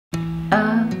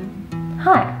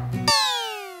Hi!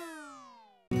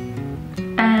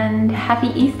 And happy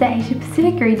Easter, Asia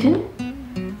Pacific region!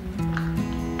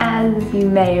 As you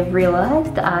may have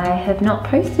realised, I have not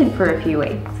posted for a few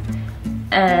weeks.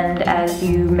 And as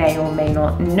you may or may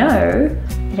not know,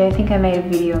 I don't think I made a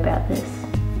video about this.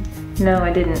 No,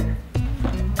 I didn't.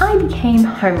 I became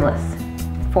homeless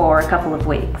for a couple of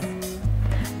weeks.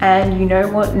 And you know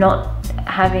what not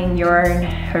having your own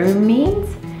home means?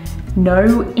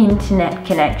 No internet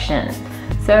connection.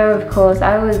 So of course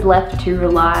I was left to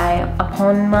rely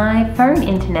upon my phone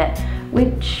internet,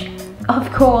 which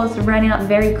of course ran out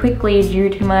very quickly due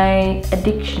to my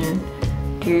addiction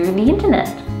to the internet.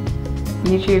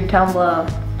 YouTube, Tumblr,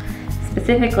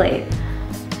 specifically.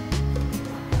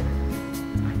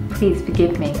 Please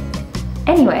forgive me.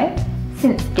 Anyway,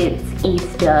 since it's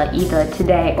Easter either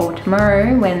today or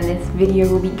tomorrow when this video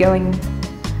will be going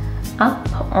up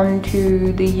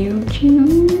onto the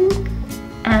YouTube,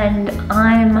 and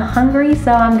I'm hungry,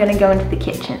 so I'm gonna go into the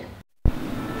kitchen.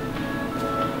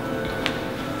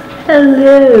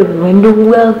 Hello and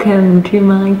welcome to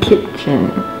my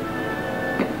kitchen.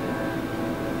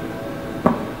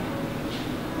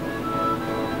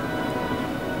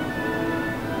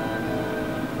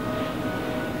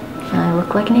 I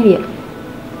look like an idiot.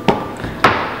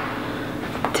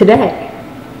 Today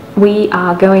we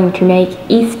are going to make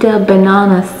Easter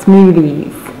banana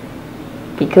smoothies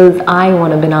because I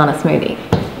want a banana smoothie.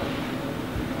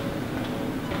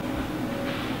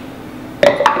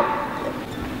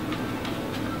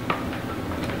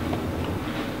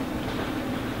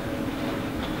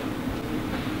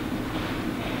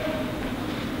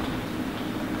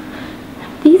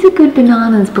 These are good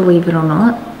bananas, believe it or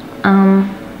not.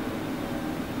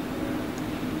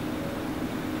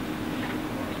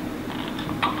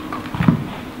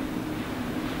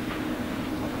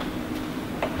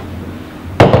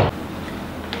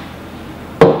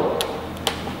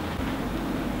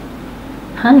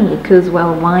 Honey, because,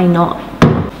 well, why not?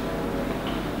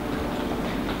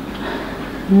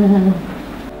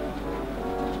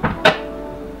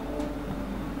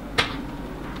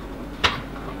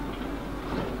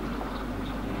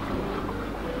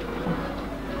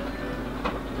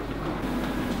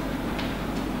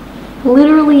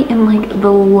 Literally in like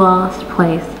the last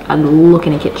place I'd look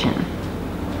in a kitchen.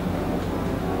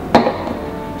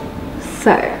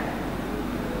 So,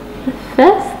 the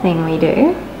first thing we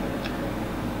do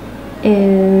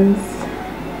is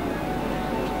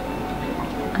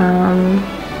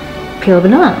peel a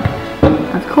banana,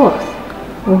 of course.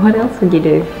 What else would you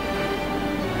do?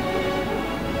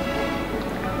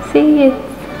 See,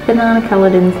 it's banana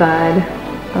coloured inside,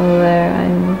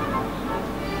 although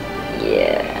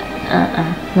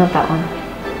not that one.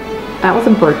 That was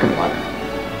a broken one.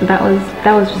 That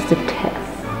was just a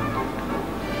test.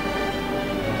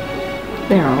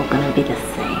 They're all gonna be the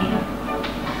same.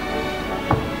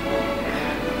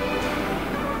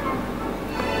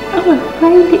 I'm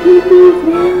afraid to eat these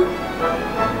now.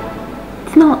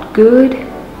 It's not good.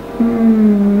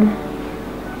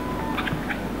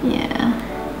 Yeah.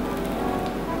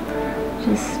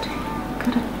 Just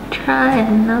gotta try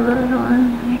another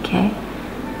one. Okay.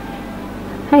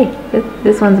 Hey,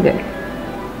 this one's good.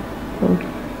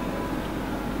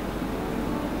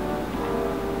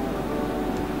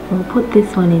 We'll put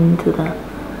this one into the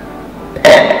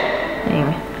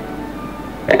thing.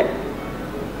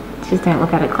 Just don't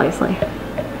look at it closely.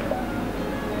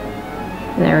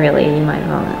 No, really, you might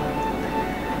vomit.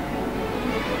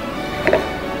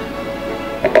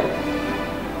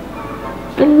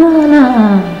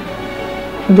 Banana!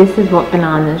 This is what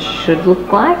bananas should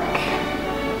look like.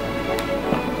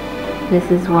 This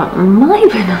is what my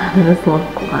bananas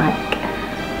look like.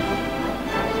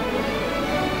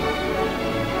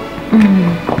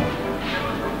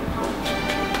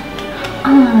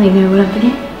 I know what I'm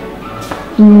doing.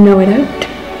 No, I don't.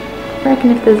 I reckon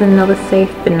if there's another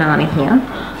safe banana here,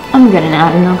 I'm gonna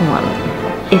add another one.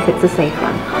 If it's a safe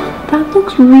one. That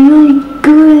looks really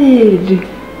good.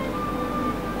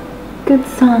 Good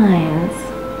signs.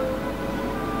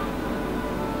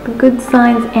 The good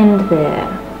signs end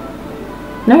there.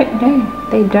 No,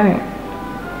 they don't.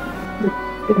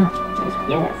 Good enough.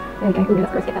 Yes. There we go.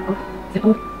 Let's get that off. Is it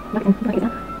off?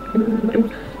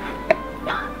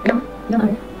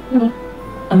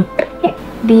 Okay.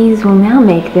 These will now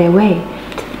make their way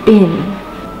to the bin.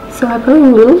 So I put a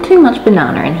little too much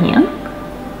banana in here.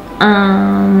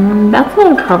 That's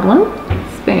not a problem.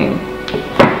 Spoon.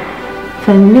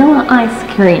 Vanilla ice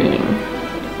cream.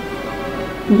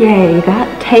 Yay, that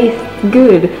tastes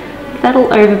good.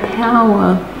 That'll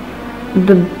overpower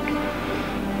the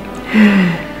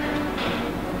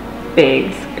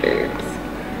big scoops.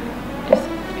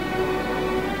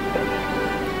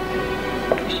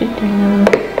 push it down.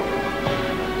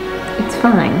 It's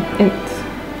fine. It's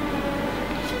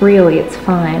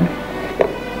fine.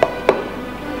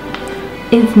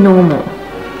 It's normal.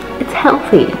 It's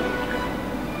healthy.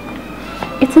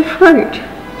 It's a fruit.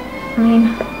 I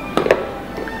mean,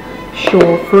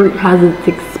 sure, fruit has its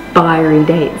expiry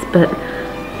dates, but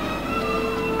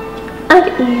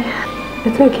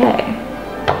it's okay.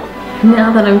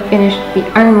 Now that I'm finished the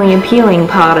only appealing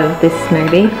part of this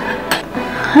smoothie,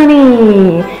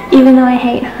 honey! Even though I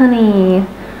hate honey,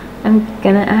 I'm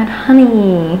gonna add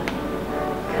honey.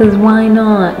 Because why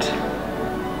not?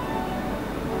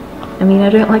 I mean, I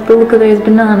don't like the look of those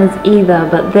bananas either,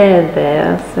 but they're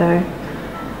there, so...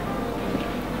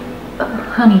 Oh,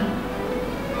 honey.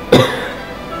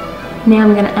 Now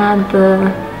I'm gonna add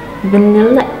the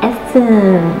vanilla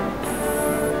essence.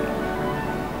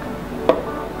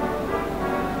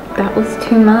 That was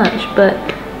too much, but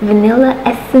vanilla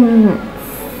essence.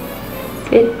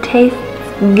 It tastes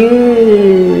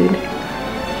good.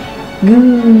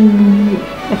 Good.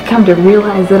 I've come to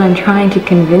realize that I'm trying to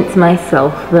convince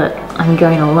myself that I'm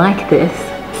going to like this.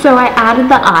 So I added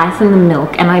the ice and the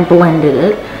milk and I blended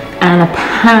it, and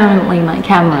apparently my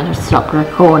camera just stopped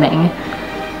recording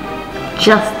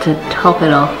just to top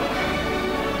it off.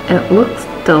 It looks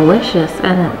delicious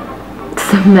and it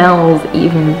smells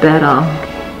even better.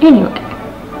 Anyway,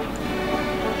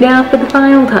 now for the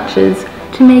final touches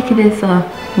to make this a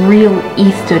real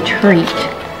Easter treat.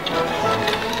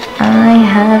 I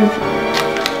have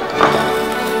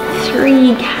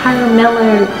 3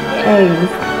 caramello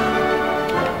eggs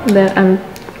that I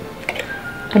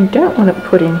don't want to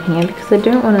put in here because I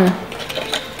don't want to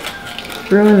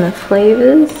ruin the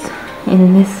flavors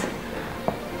in this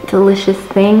delicious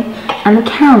thing. And the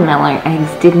caramello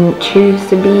eggs didn't choose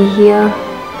to be here.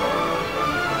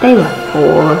 They were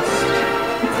forced.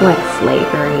 It's like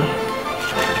slavery.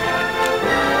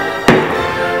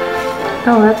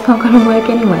 Oh, that's not gonna work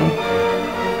anyway.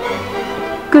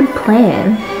 Good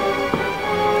plan.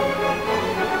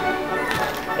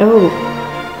 Oh.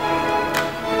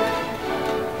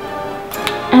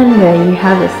 And there you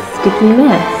have a sticky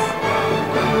mess.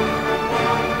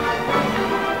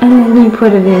 And then you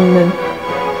put it in the...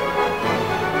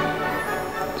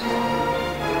 Just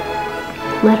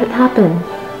let it happen. Let it happen.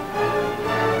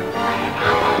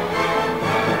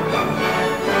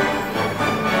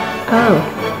 Oh.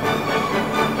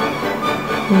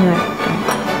 No,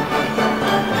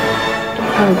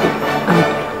 don't.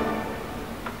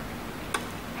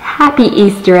 Happy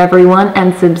Easter, everyone,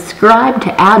 and subscribe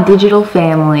to our digital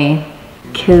family,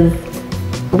 because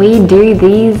we do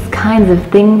these kinds of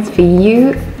things for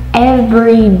you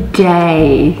every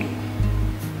day.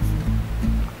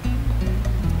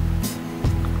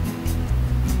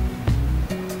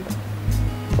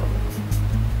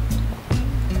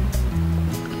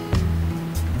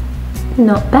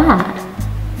 Not bad.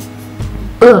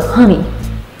 Ugh, honey.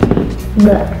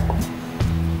 Blech.